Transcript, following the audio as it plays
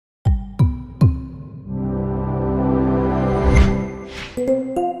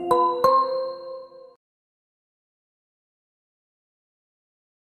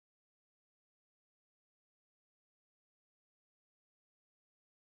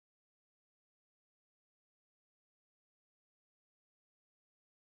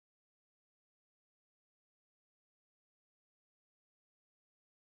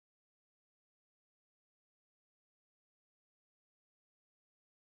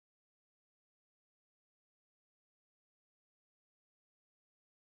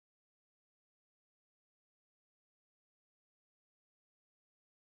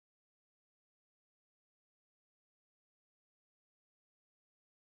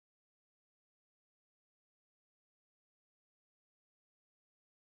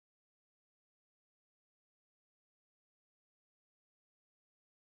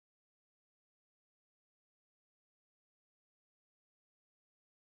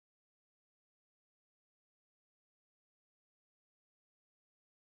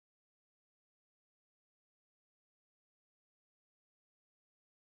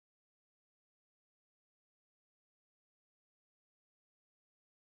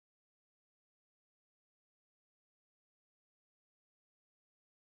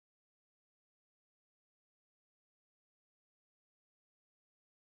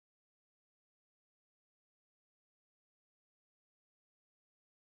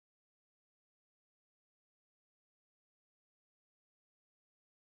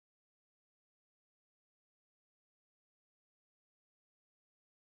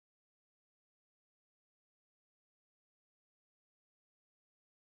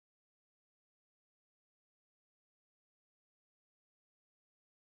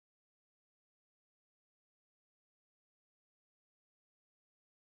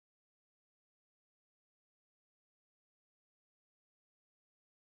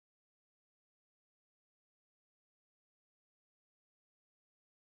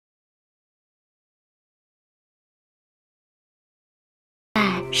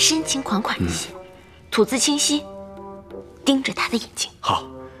深情款款一些，吐字清晰，盯着他的眼睛。好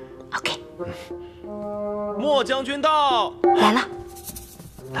 ，OK。莫将军到，来了，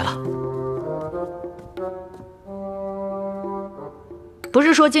来了。不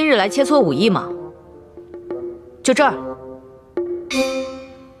是说今日来切磋武艺吗？就这儿。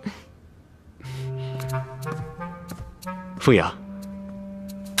凤阳，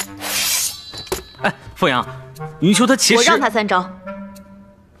哎，凤阳，云修他其实……我让他3招，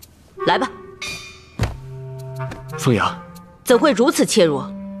来吧。凤阳，怎会如此怯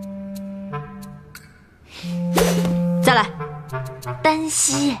弱？再来，单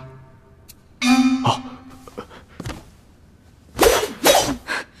膝。哦。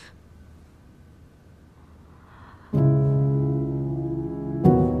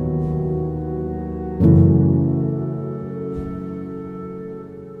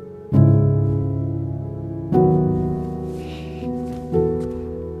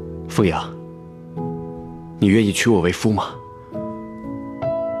凤阳，你愿意娶我为夫吗？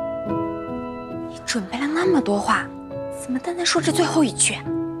你准备了那么多话，怎么单单说这最后一句？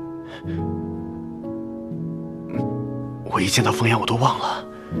我一见到凤阳我都忘了。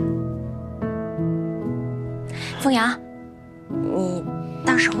凤阳，你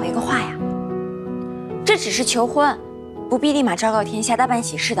当守我一个话呀。这只是求婚，不必立马昭告天下大办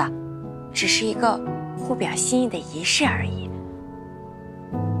喜事的，只是一个互表心意的仪式而已。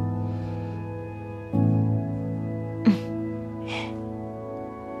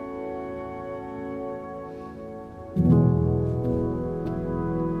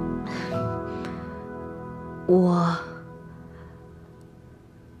我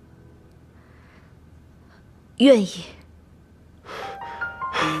愿意。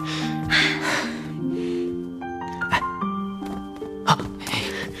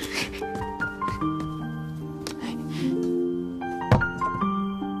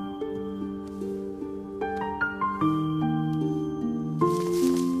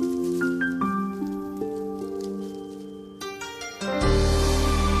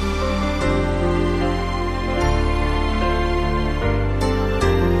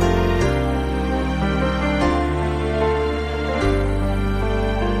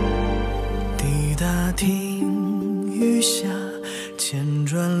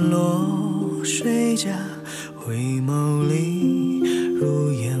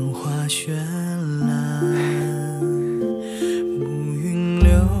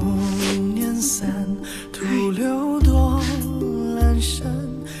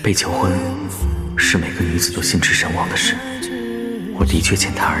被求婚是每个女子都心驰神往的事，我的确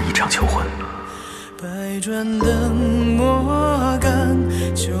欠胎儿一场求婚。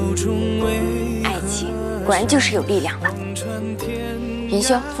爱情果然就是有力量的。云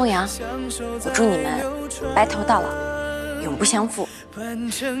修、凤阳，我祝你们白头到老，永不相负。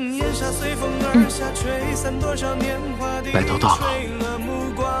白头到老，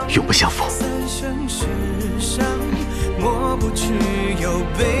永不相负。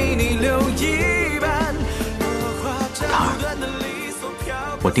塔儿，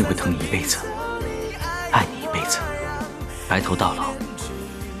我定会疼你一辈子，爱你一辈子，白头到老，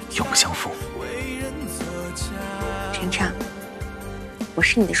永不相负。程畅，我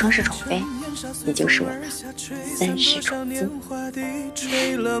是你的双世宠妃，你就是我的3世宠姬。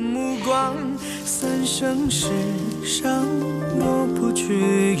三生石上抹不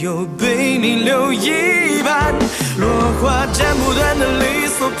去，又被你留一半。落花斩不断的离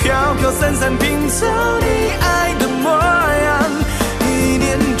索，飘飘散散拼凑你爱的模样。一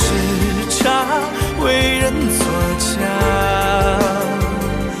念之差，为人作嫁。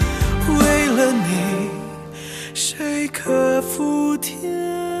为了你，谁可负天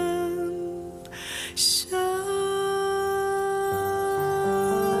下？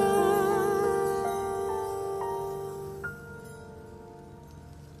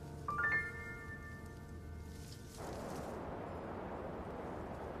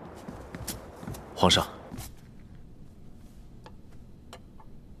皇上，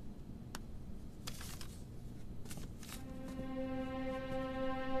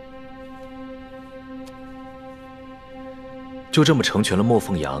就这么成全了莫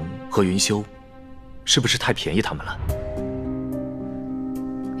凤阳和云修，是不是太便宜他们了？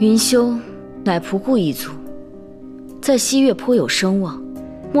云修乃仆固一族，在西岳颇有声望，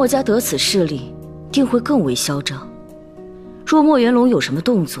墨家得此势力，定会更为嚣张。若墨元龙有什么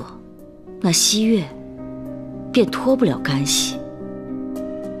动作，那西岳便脱不了干系。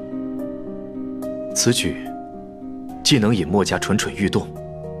此举既能引墨家蠢蠢欲动，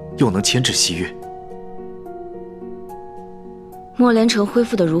又能牵制西岳。墨连城恢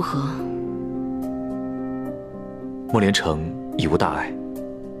复得如何？墨连城已无大碍，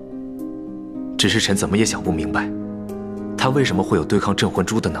只是臣怎么也想不明白，他为什么会有对抗镇魂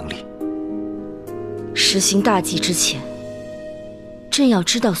珠的能力。实行大计之前，朕要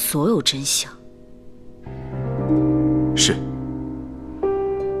知道所有真相。是。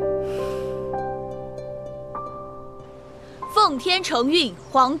奉天承运，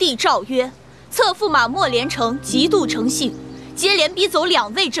皇帝诏曰：侧驸马墨连城极度诚信，接连逼走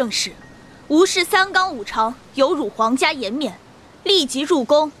2位正室，无视3纲5常，有辱皇家颜面，立即入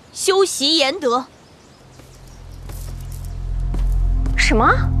宫修习严德。什么？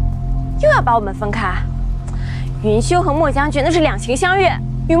又要把我们分开？云修和墨将军那是两情相悦，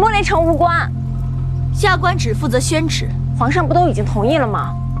与墨连城无关。下官只负责宣旨。皇上不都已经同意了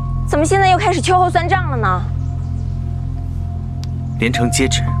吗？怎么现在又开始秋后算账了呢？连城接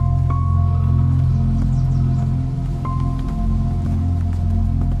旨。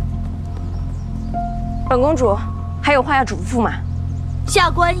本公主还有话要嘱咐驸马。下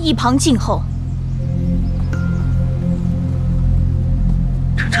官一旁静候。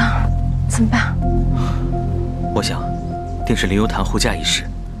程程，怎么办？我想，定是林幽潭护驾一事，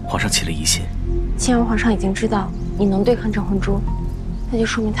皇上起了疑心。既然皇上已经知道你能对抗镇魂珠，那就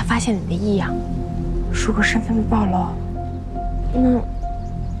说明他发现了你的异样。如果身份被暴露，那……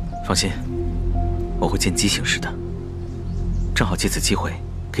放心，我会见机行事的。正好借此机会，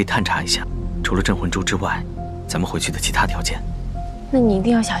可以探查一下，除了镇魂珠之外，咱们回去的其他条件。那你一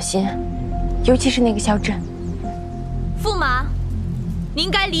定要小心，尤其是那个小镇。驸马，您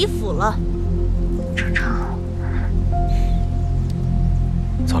该离府了。程程，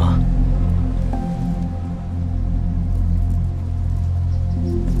走了。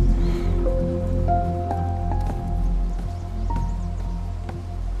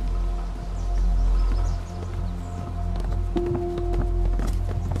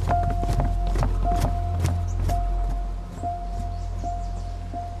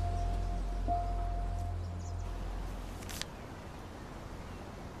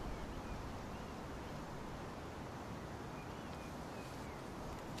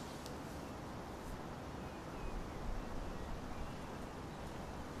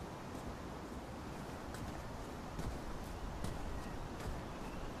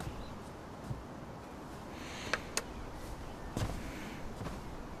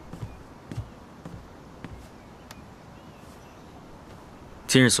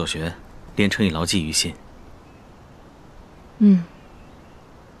今日所学，连城已牢记于心。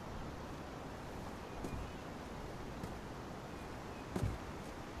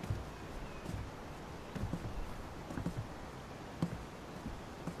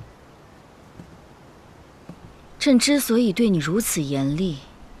朕之所以对你如此严厉，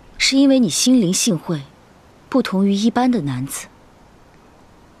是因为你心灵性慧，不同于一般的男子。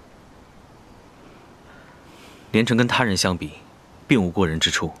连城跟他人相比，并无过人之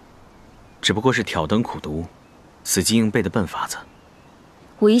处，只不过是挑灯苦读、死记硬背的笨法子。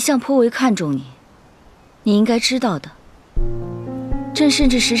我一向颇为看重你，你应该知道的。朕甚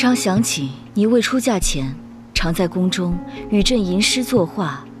至时常想起你未出嫁前，常在宫中与朕吟诗作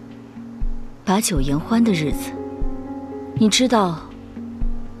画、把酒言欢的日子。你知道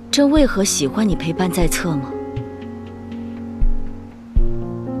朕为何喜欢你陪伴在侧吗？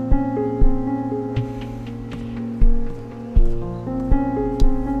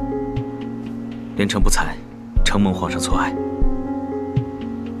连城不才，承蒙皇上错爱。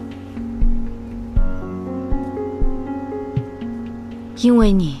因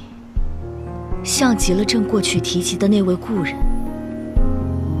为你像极了朕过去提及的那位故人。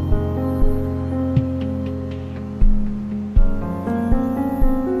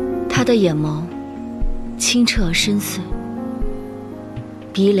他的眼眸清澈而深邃，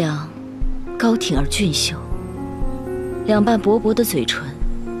鼻梁高挺而俊秀，两瓣薄薄的嘴唇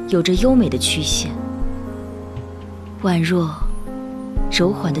有着优美的曲线，宛若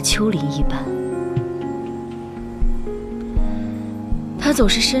柔缓的丘陵一般。他总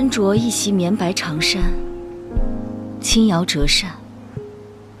是身着一袭绵白长衫，轻摇折扇，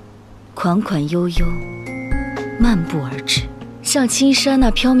款款悠悠漫步而至，像青山那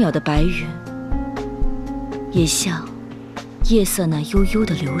缥缈的白云，也像夜色那悠悠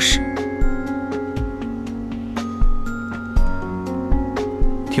的流水。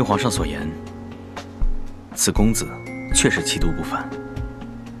听皇上所言，此公子确实气度不凡，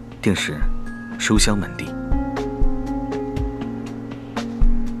定是书香门第。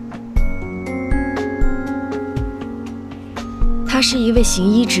他是一位行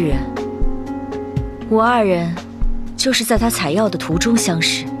医之人，我二人就是在他采药的途中相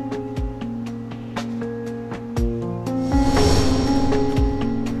识。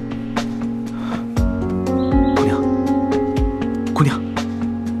姑娘，姑娘，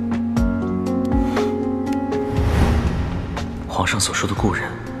所说的故人，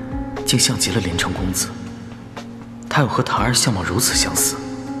竟像极了连城公子。他又和檀儿相貌如此相似，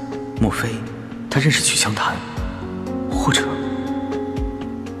莫非他认识曲香檀？或者……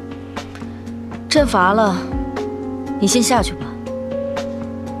朕乏了，你先下去吧。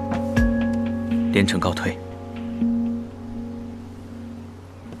连城告退。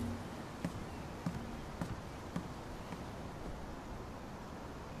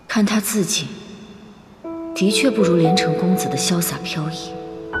看他自己，的确不如连城公子的潇洒飘逸。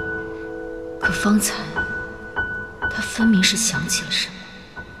可方才，他分明是想起了什么。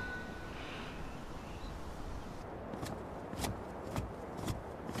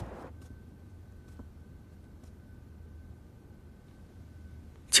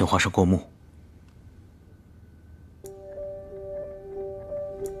请皇上过目。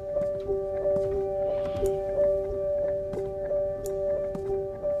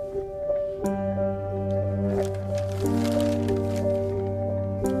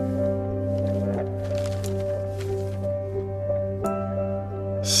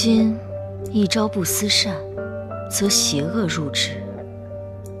心一朝不思善，则邪恶入之。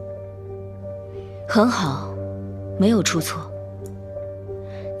很好，没有出错。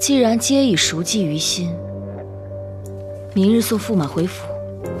既然皆已熟记于心，明日送驸马回府。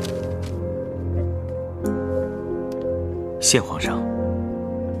谢皇上。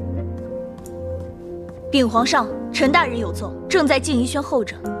禀皇上，陈大人有奏，正在静怡轩候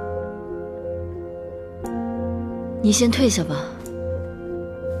着。你先退下吧。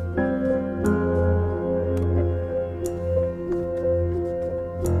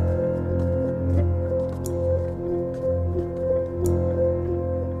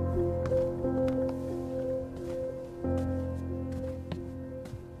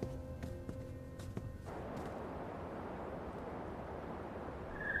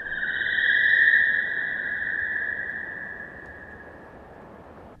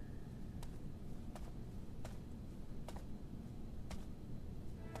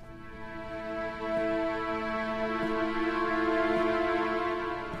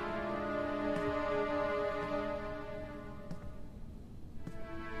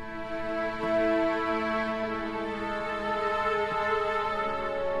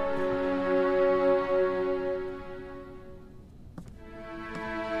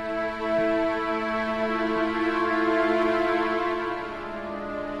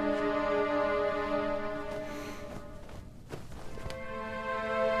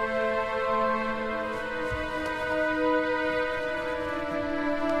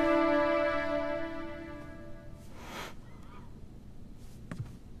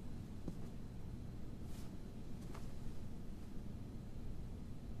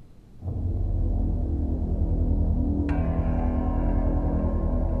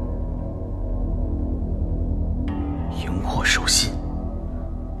手信，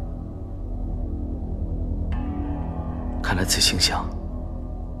看来此形象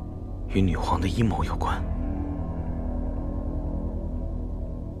与女皇的阴谋有关。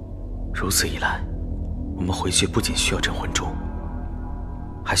如此一来，我们回去不仅需要镇魂珠，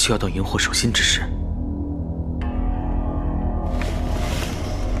还需要到荧惑手心之事。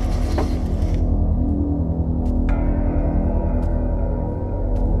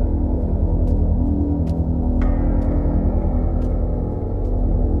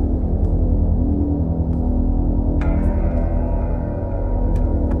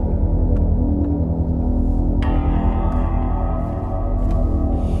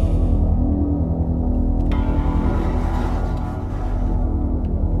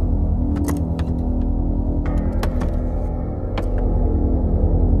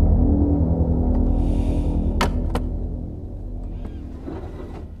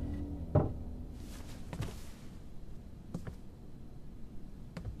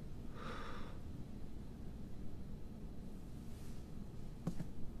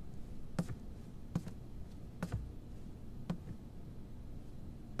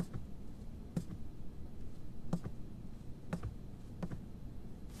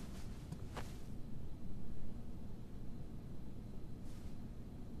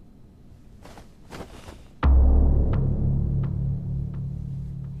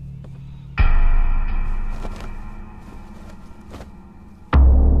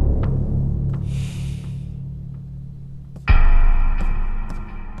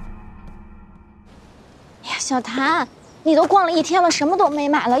小谭，你都逛了一天了，什么都没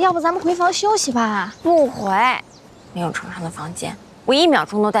买了，要不咱们回房休息吧？不回，没有床上的房间，我1秒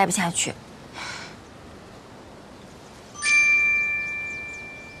钟都待不下去。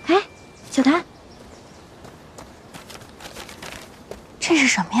哎，小谭，这是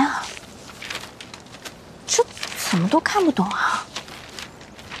什么呀？这怎么都看不懂啊？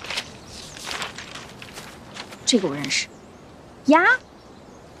这个我认识。呀？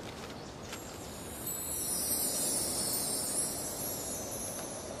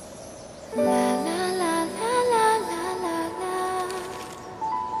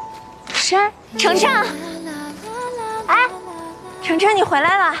是程程。哎，程程，你回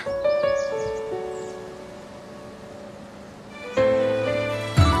来了。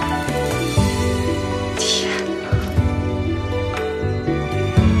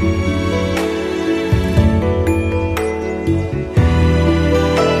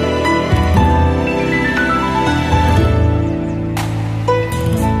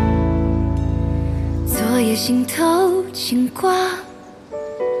 心头牵挂，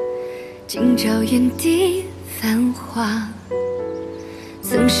今朝眼底繁华。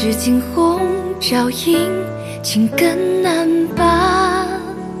曾是惊鸿照影，情更难拔。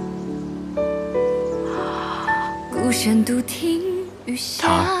孤山独听雨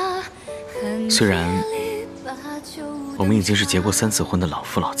下。虽然我们已经是结过3次婚的老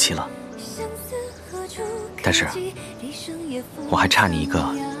夫老妻了，但是我还差你一个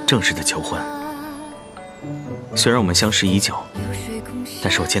正式的求婚。 虽然我们相识已久，但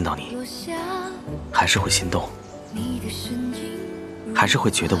是我见到你，还是会心动，还是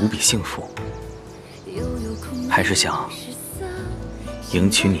会觉得无比幸福，还是想迎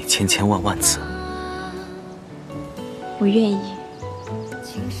娶你千千万万次。我愿意，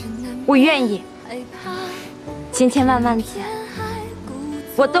我愿意，千千万万次，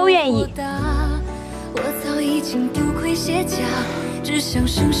我都愿意。我早已经不会卸甲，只想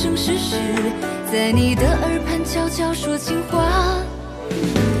生生世世。 在你的耳畔悄悄说情话，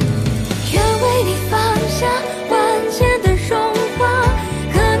愿为你放下万千的荣华，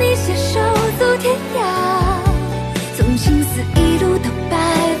和你携手走天涯。从青丝一路到白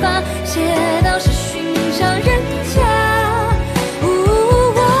发，写到是寻常人家。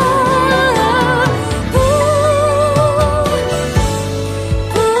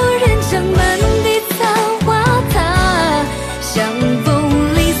不忍将满地残花踏，相逢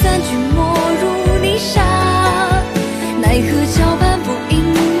里三句莫。 奈何桥畔不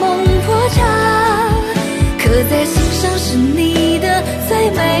应梦破茶，刻在心上是你的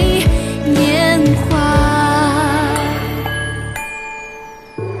最美年华。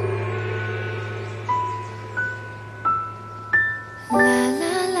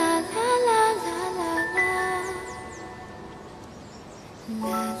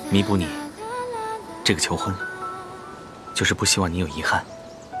弥补你这个求婚，就是不希望你有遗憾。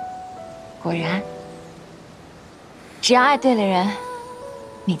果然。 只要爱对了人，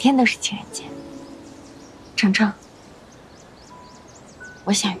每天都是情人节。程程，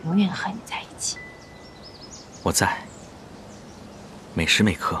我想永远和你在一起。我在，每时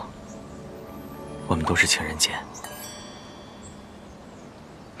每刻，我们都是情人节。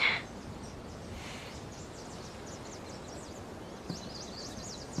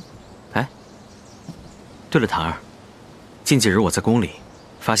哎，对了，檀儿，近几日我在宫里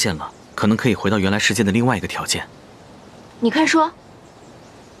发现了可能可以回到原来世界的另外一个条件。 你快说。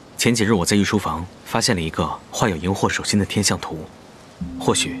前几日我在御书房发现了一个画有荧惑手心的天象图，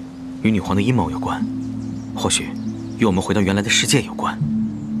或许与女皇的阴谋有关，或许与我们回到原来的世界有关。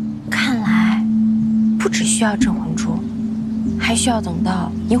看来，不只需要镇魂珠，还需要懂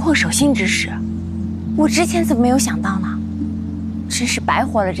到荧惑手心之事。我之前怎么没有想到呢？真是白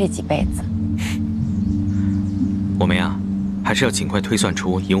活了这几辈子。我们呀，还是要尽快推算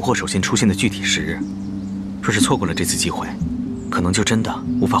出荧惑手心出现的具体时日。 若是错过了这次机会，可能就真的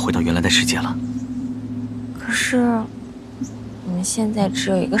无法回到原来的世界了。可是，我们现在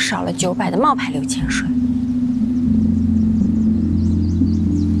只有一个少了900的冒牌6000水。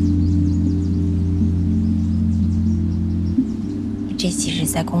你这几日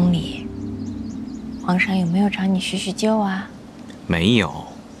在宫里，皇上有没有找你叙叙旧啊？没有，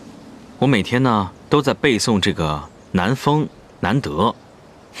我每天呢都在背诵这个难风难得。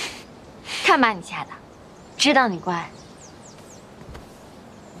看把你掐的！ 知道你乖，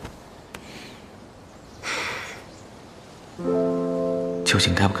究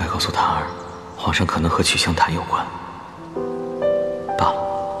竟该不该告诉檀儿，皇上可能和曲相谈有关？罢了，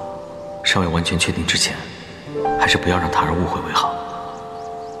尚未完全确定之前，还是不要让檀儿误会为好。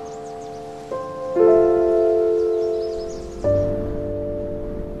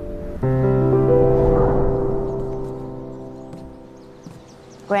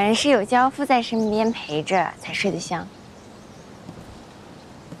果然是有娇夫在身边陪着，才睡得香。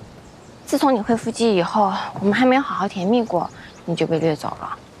自从你恢复记忆以后，我们还没有好好甜蜜过，你就被掠走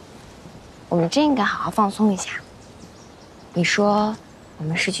了。我们真应该好好放松一下。你说，我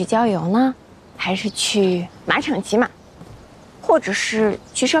们是去郊游呢，还是去马场骑马，或者是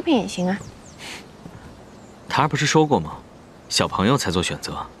去 shopping 也行啊？他不是说过吗？小朋友才做选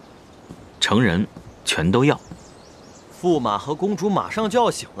择，成人全都要。驸马和公主马上就要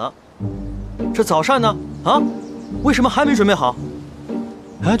醒了，这早膳呢？啊，为什么还没准备好？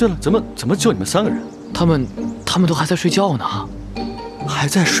哎，对了，怎么就你们3个人？他们都还在睡觉呢。还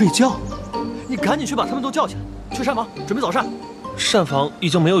在睡觉？你赶紧去把他们都叫起来，去膳房准备早膳。膳房已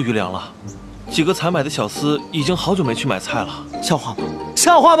经没有余粮了，几个采买的小厮已经好久没去买菜了。像话吗？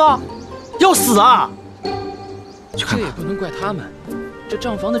像话吗？要死啊！去看看。这也不能怪他们，这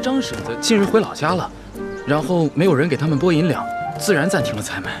账房的张婶子近日回老家了，然后没有人给他们拨银两，自然暂停了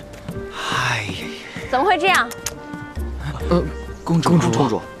采买。哎呀，怎么会这样？公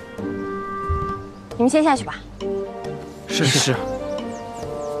主，你们先下去吧。是。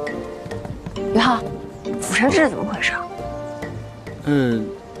于浩，府上这是怎么回事？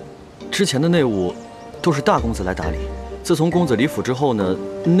之前的内务都是大公子来打理，自从公子离府之后呢，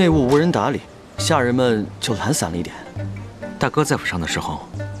内务无人打理，下人们就懒散了一点。大哥在府上的时候，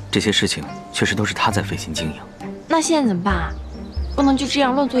这些事情确实都是他在费心经营。那现在怎么办啊？不能就这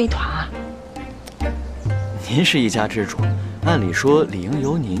样乱作一团啊！您是一家之主，按理说理应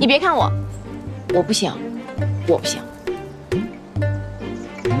由您。你别看我，我不行，我不行。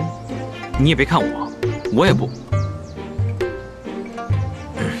你也别看我，我也不。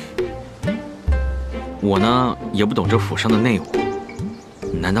我呢也不懂这府上的内务，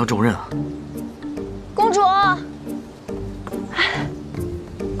难当重任啊。公主，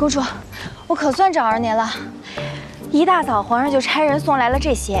公主，我可算找着您了。一大早，皇上就差人送来了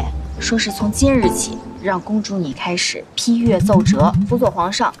这些，说是从今日起，让公主你开始批阅奏折，辅佐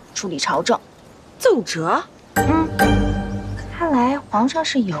皇上处理朝政。奏折？看来皇上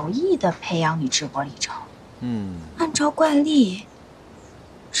是有意的培养你治国理政。按照惯例，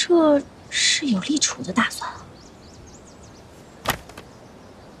这是有立储的打算啊。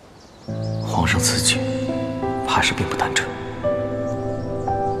皇上此举，怕是并不单纯。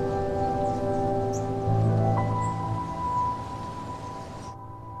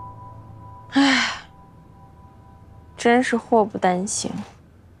真是祸不单行，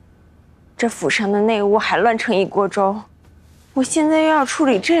这府上的内务还乱成一锅粥，我现在又要处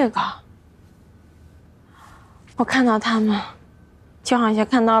理这个。我看到他们，就好像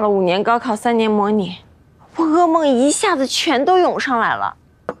看到了5年高考3年模拟，我噩梦一下子全都涌上来了。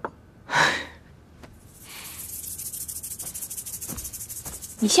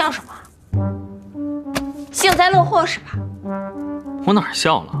你笑什么？幸灾乐祸是吧？我哪儿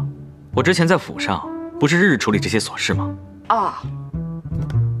笑了？我之前在府上不是日日处理这些琐事吗？哦，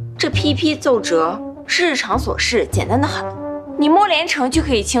这批奏折是日常琐事，简单的很，你墨连城就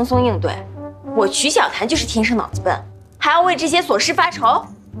可以轻松应对。我曲小檀就是天生脑子笨，还要为这些琐事发愁。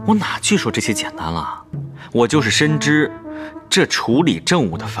我哪去说这些简单了？我就是深知这处理政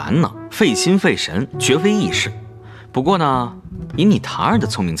务的烦恼，费心费神，绝非易事。不过呢，以你堂儿的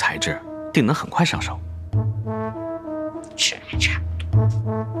聪明才智，定能很快上手。这还差不多。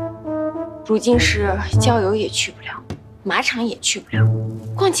如今是郊游也去不了，马场也去不了，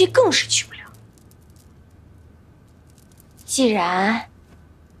逛街更是去不了。既然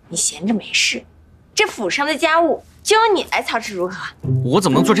你闲着没事，这府上的家务就由你来操持，如何？我怎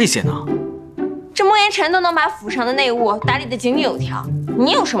么能做这些呢？这莫言辰都能把府上的内务打理得井井有条，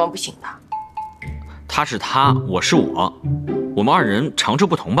你有什么不行的？他是他，我是我，我们2人长处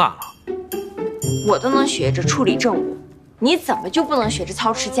不同罢了。我都能学着处理政务，你怎么就不能学着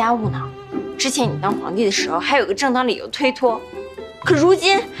操持家务呢？之前你当皇帝的时候还有个正当理由推脱，可如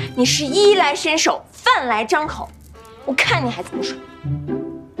今你是衣来伸手，饭来张口，我看你还怎么爽。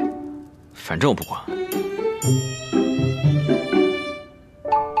反正我不管。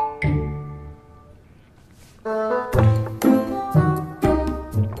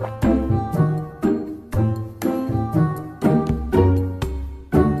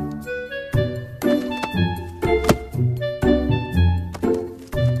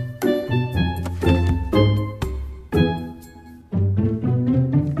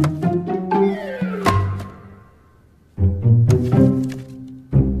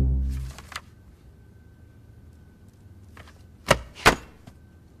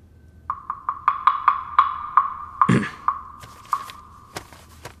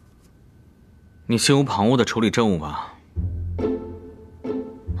你心无旁骛地处理政务吧。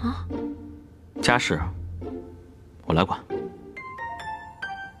啊？家事我来管。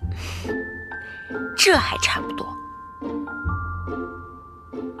这还差不多。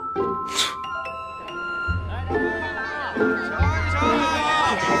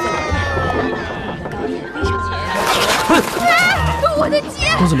我的鸡！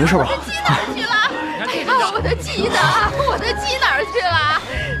公子没事吧？鸡哪儿去了？哎呀，我的鸡呢？我的鸡哪儿去了？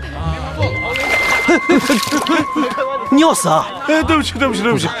嘿，你要死啊！对不起，不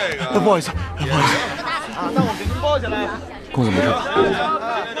好意思，公子没事吧？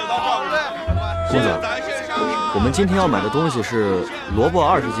公子，我们今天要买的东西是萝卜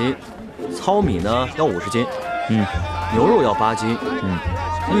20斤，糙米呢要50斤，牛肉要8斤，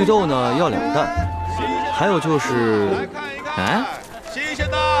绿豆呢要2担，还有就是，哎，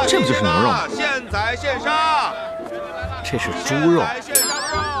这不就是牛肉吗？现宰现杀，这是猪肉，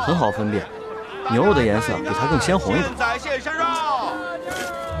很好分辨，牛肉的颜色比它更鲜红一点。现宰现杀肉，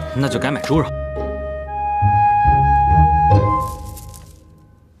那就该买猪肉。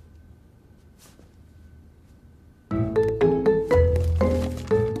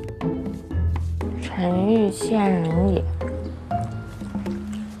陈玉仙人也，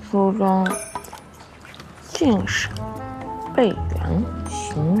书中进士备员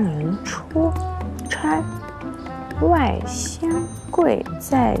行人出差，外乡贵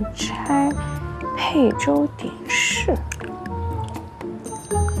在差，沛州典士，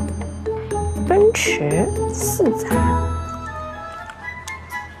奔驰4载，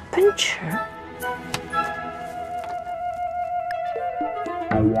奔驰。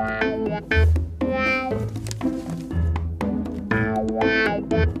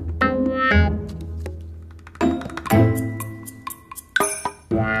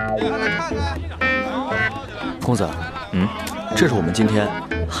公子，这是我们今天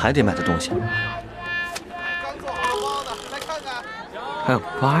还得买的东西。还有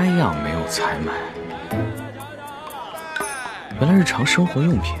8样没有采买，原来日常生活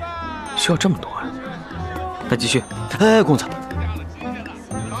用品需要这么多啊！那继续。哎，公子，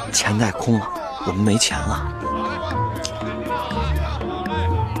钱袋空了，我们没钱了。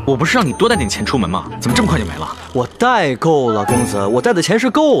我不是让你多带点钱出门吗？怎么这么快就没了？我带够了，公子，我带的钱是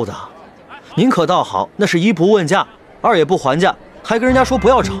够的。您可倒好，那是1不问价，2也不还价，还跟人家说不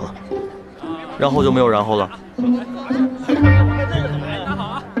要找了，然后就没有然后了。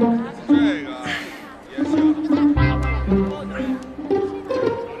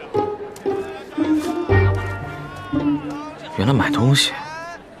原来买东西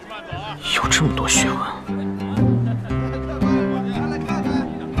有这么多学问。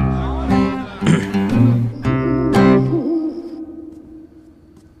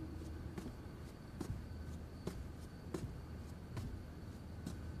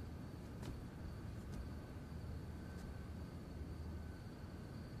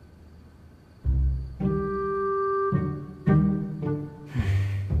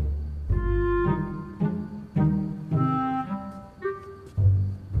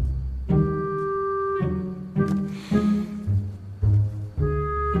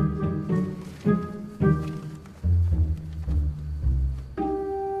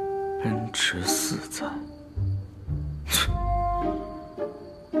奔驰4载，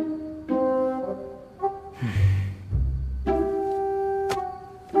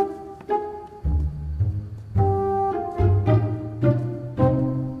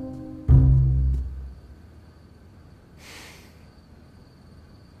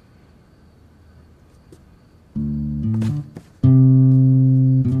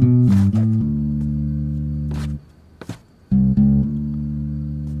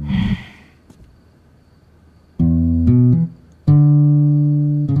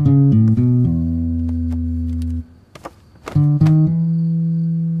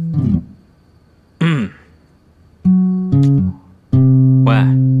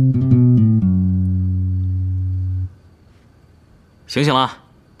醒醒了！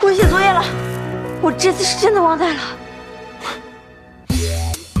我写作业了，我这次是真的忘带了。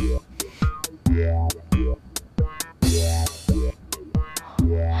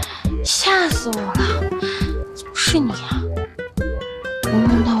吓死我了！怎么是你啊？我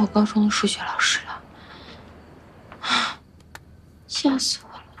梦到我高中的数学老师了，吓死我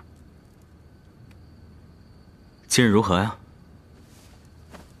了！今日如何呀？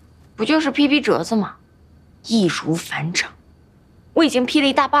不就是批批折子吗？易如反掌。我已经批了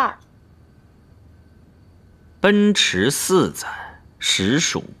一大半了。奔驰4载，实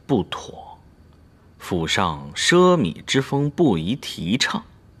属不妥，府上奢靡之风不宜提倡。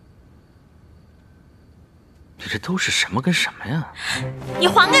你这都是什么跟什么呀？你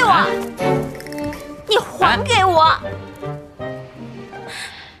还给我！你还给我！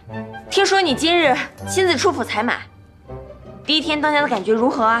听说你今日亲自出府采买，第一天当家的感觉如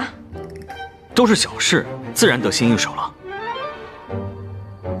何啊？都是小事，自然得心应手了。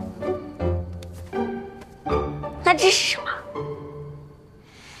那这是什么？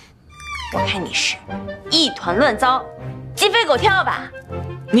我看你是一团乱糟，鸡飞狗跳吧？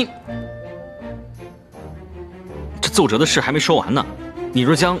你这奏折的事还没说完呢，你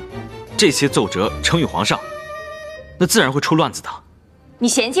若将这些奏折呈与皇上，那自然会出乱子的。你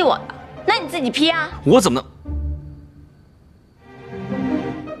嫌弃我的，那你自己批啊！我怎么能？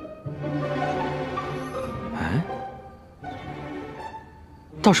哎，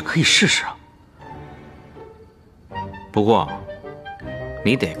倒是可以试试啊。不过，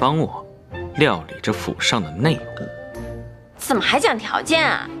你得帮我料理这府上的内务。怎么还讲条件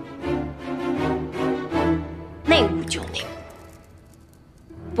啊？内务就内务。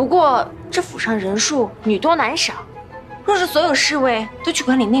不过这府上人数女多男少，若是所有侍卫都去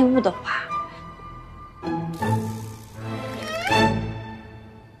管理内务的话，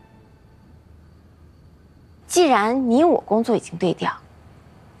既然你我工作已经对调，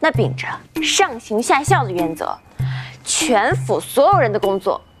那秉着上行下效的原则，全府所有人的工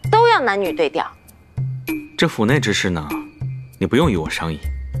作都要男女对调。这府内之事呢，你不用与我商议，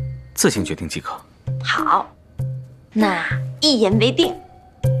自行决定即可。好，那一言为定。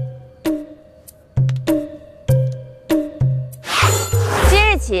今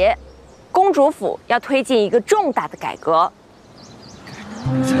日起，公主府要推进一个重大的改革。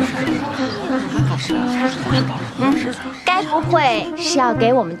该不会是要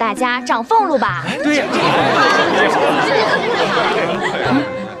给我们大家涨俸禄吧？对呀，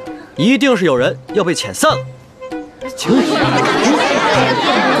一定是有人要被遣散了。安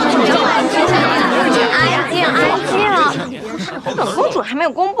静！本公主还没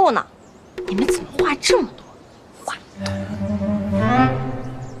有公布呢，你们怎么话这么多话？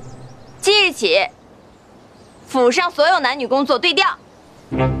即日起，府上所有男女工作对调。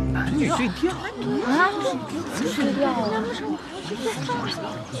男女对调啊？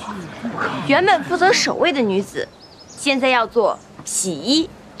原本负责守卫的女子，现在要做洗衣、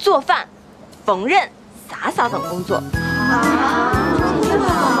做饭、缝纫、洒扫等工作。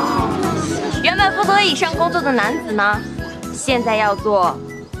原本负责以上工作的男子呢，现在要做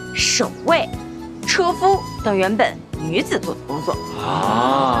守卫、车夫等原本女子做的工作。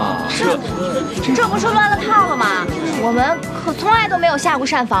啊，这不是乱了套了吗？我们可从来都没有下过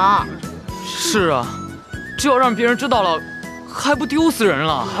膳房。是啊，这要让别人知道了，还不丢死人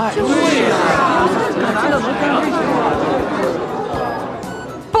了？对呀。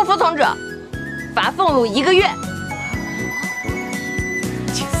不服从者，罚俸禄1个月。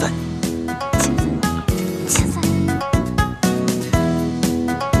遣散。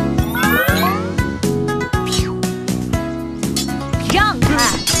让开！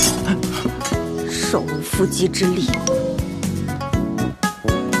手无缚鸡之力。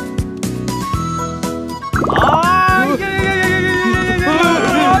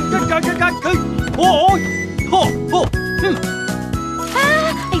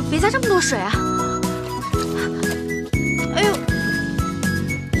哎，别加这么多水啊！哎呦，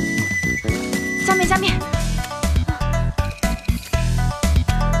下面。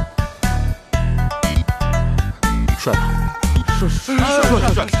帅吧？帅！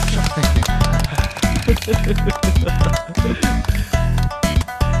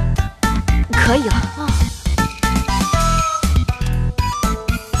可以了。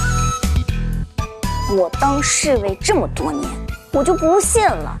我当侍卫这么多年，我就不信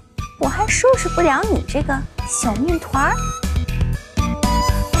了，我还收拾不了你这个小面团儿。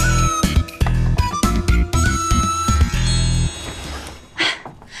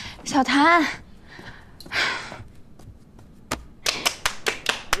小谭，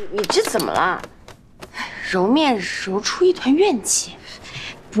你这怎么了？揉面揉出一团怨气。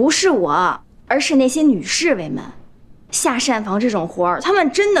不是我，而是那些女侍卫们，下膳房这种活儿，她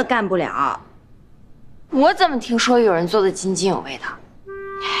们真的干不了。我怎么听说有人做得津津有味的？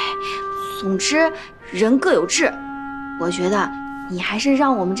总之，人各有志。我觉得你还是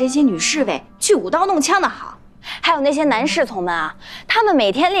让我们这些女侍卫去舞刀弄枪的好。还有那些男侍从们啊，他们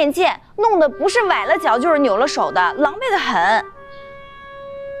每天练剑，弄得不是崴了脚就是扭了手的，狼狈得很。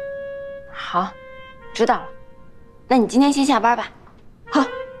好，知道了。那你今天先下班吧。好。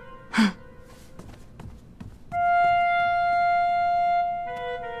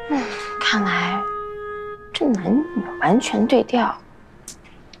看来这男女完全对调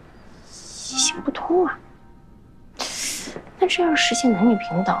行不通啊。那这要实现男女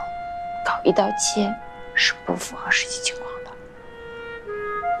平等，搞一刀切是不符合实际情况的。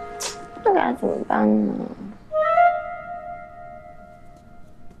那该怎么办呢？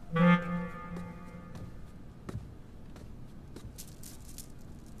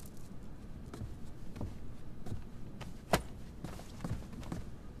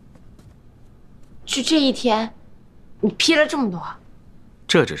就这一天，你批了这么多，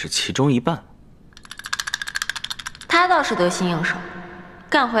这只是其中一半。他倒是得心应手，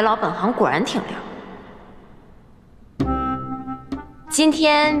干回老本行果然挺溜。今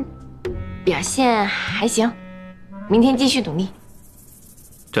天表现还行，明天继续努力。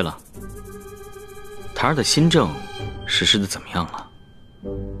对了，台儿的新政实施的怎么样了？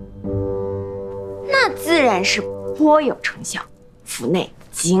那自然是颇有成效，府内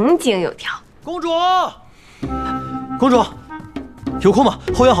井井有条。公主，公主，有空吗？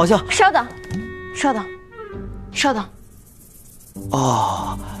后院好像……稍等，稍等，稍等。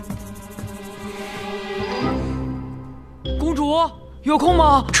哦，公主有空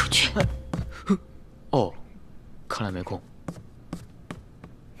吗？出去。哦，看来没空。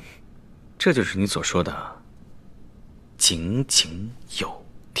这就是你所说的井井有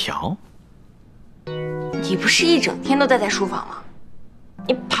条？你不是一整天都待在书房吗？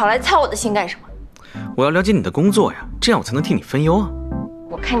你跑来操我的心干什么？我要了解你的工作呀，这样我才能替你分忧啊。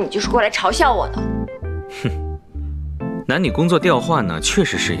我看你就是过来嘲笑我的。哼，男女工作调换呢，确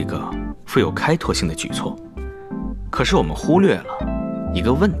实是一个富有开拓性的举措，可是我们忽略了一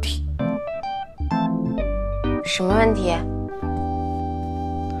个问题。什么问题？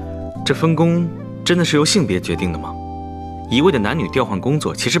这分工真的是由性别决定的吗？一味的男女调换工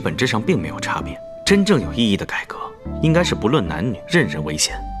作，其实本质上并没有差别。真正有意义的改革，应该是不论男女，任人唯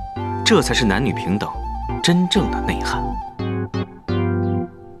贤，这才是男女平等真正的内涵。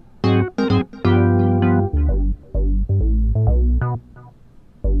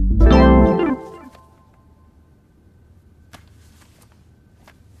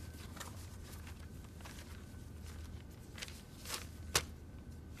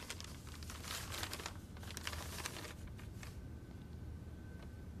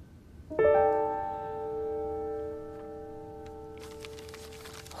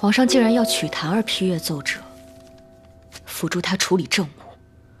皇上竟然要曲檀儿批阅奏折，辅助他处理政务。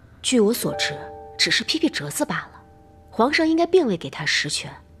据我所知，只是批批折子罢了。皇上应该并未给他实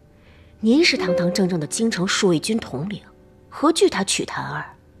权。您是堂堂正正的京城戍卫军统领，何惧他曲檀儿？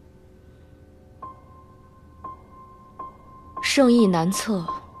圣意难测，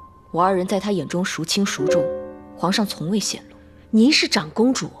我二人在他眼中孰轻孰重，皇上从未显露。您是长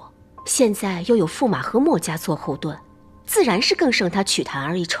公主，现在又有驸马和墨家做后盾，自然是更胜他曲檀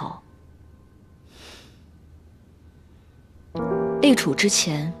儿一筹。立储之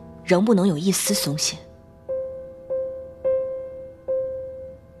前，仍不能有一丝松懈。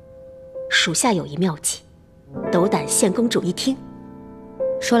属下有一妙计，斗胆献公主一听。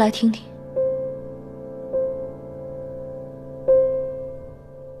说来听听。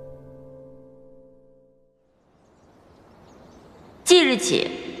即日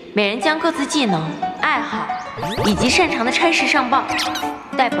起，每人将各自技能、爱好以及擅长的差事上报，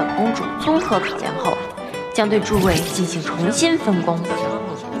待本公主综合考量后，将对诸位进行重新分工。是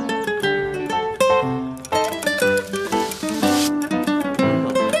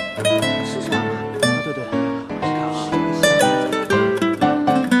这样吗？对对，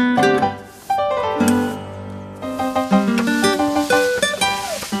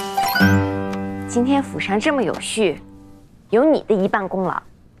今天府上这么有序，有你的一半功劳。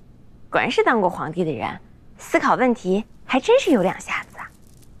果然是当过皇帝的人，思考问题还真是有两下子啊。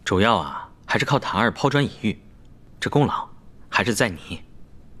主要啊，还是靠檀儿抛砖引玉，这功劳还是在你。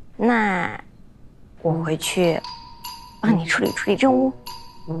那我回去帮你处理处理政务。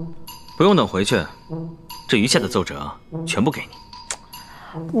不用等回去，这余下的奏折全部给你。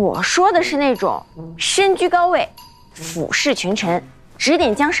我说的是那种身居高位、俯视群臣、指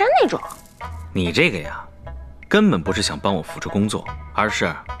点江山那种。你这个呀，根本不是想帮我辅助工作，而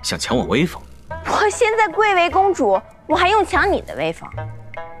是想抢我威风。我现在贵为公主，我还用抢你的威风？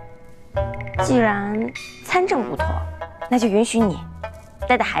既然参政不妥，那就允许你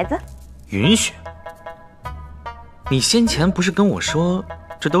带带孩子。允许？你先前不是跟我说，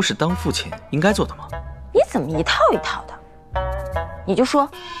这都是当父亲应该做的吗？你怎么一套一套的？你就说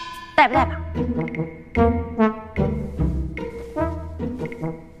带不带吧。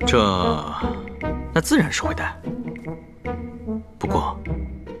那自然是会带，不过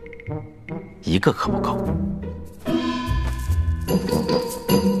一个可不够。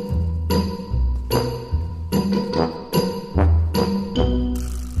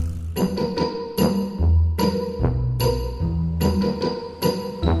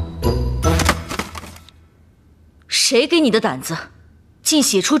谁给你的胆子，竟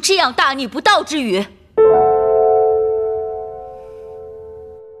写出这样大逆不道之语？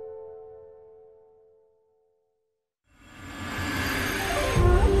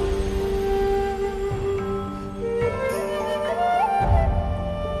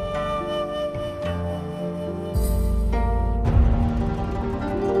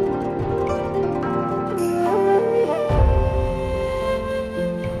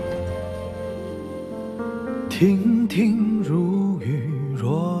亭亭如玉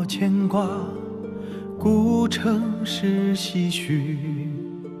若见牵挂，古城市唏嘘，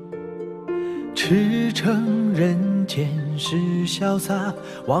驰骋人间是潇洒，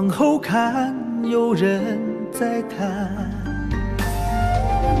往后看有人在看。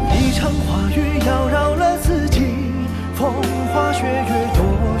一场花雨妖娆了四季，风花雪月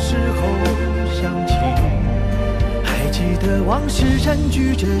多时候想起，还记得往事占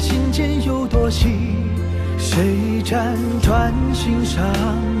据着心间有多细，谁辗转心上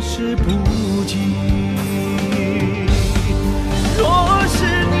事不及。若是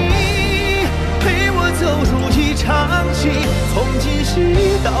你陪我走入一场戏，从今夕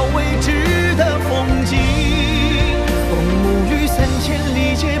到未知的风景，风沐雨3000里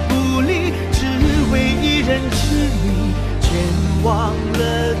皆不离，只为一人痴迷，全忘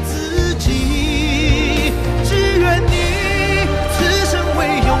了自己。只愿你此生唯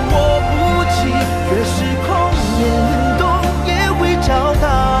有我不弃，越是空年轮动也会找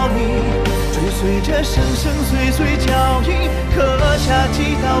到你，追随着生生岁岁脚印，刻下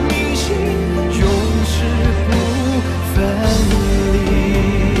几道铭心，永世不分离。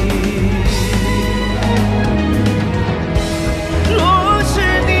若是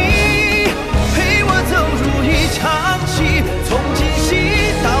你陪我走入一场戏，从今夕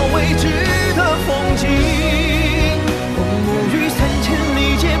到未知的风景，风沐雨3000里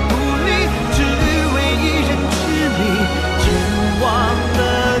皆不离，只为一人痴迷，全忘了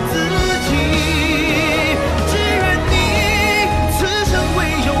自己。只愿你此生唯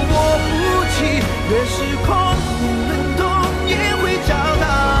有我不弃，越是空年轮动也会找到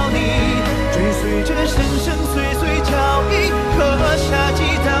你，追随着生生岁岁脚印，刻下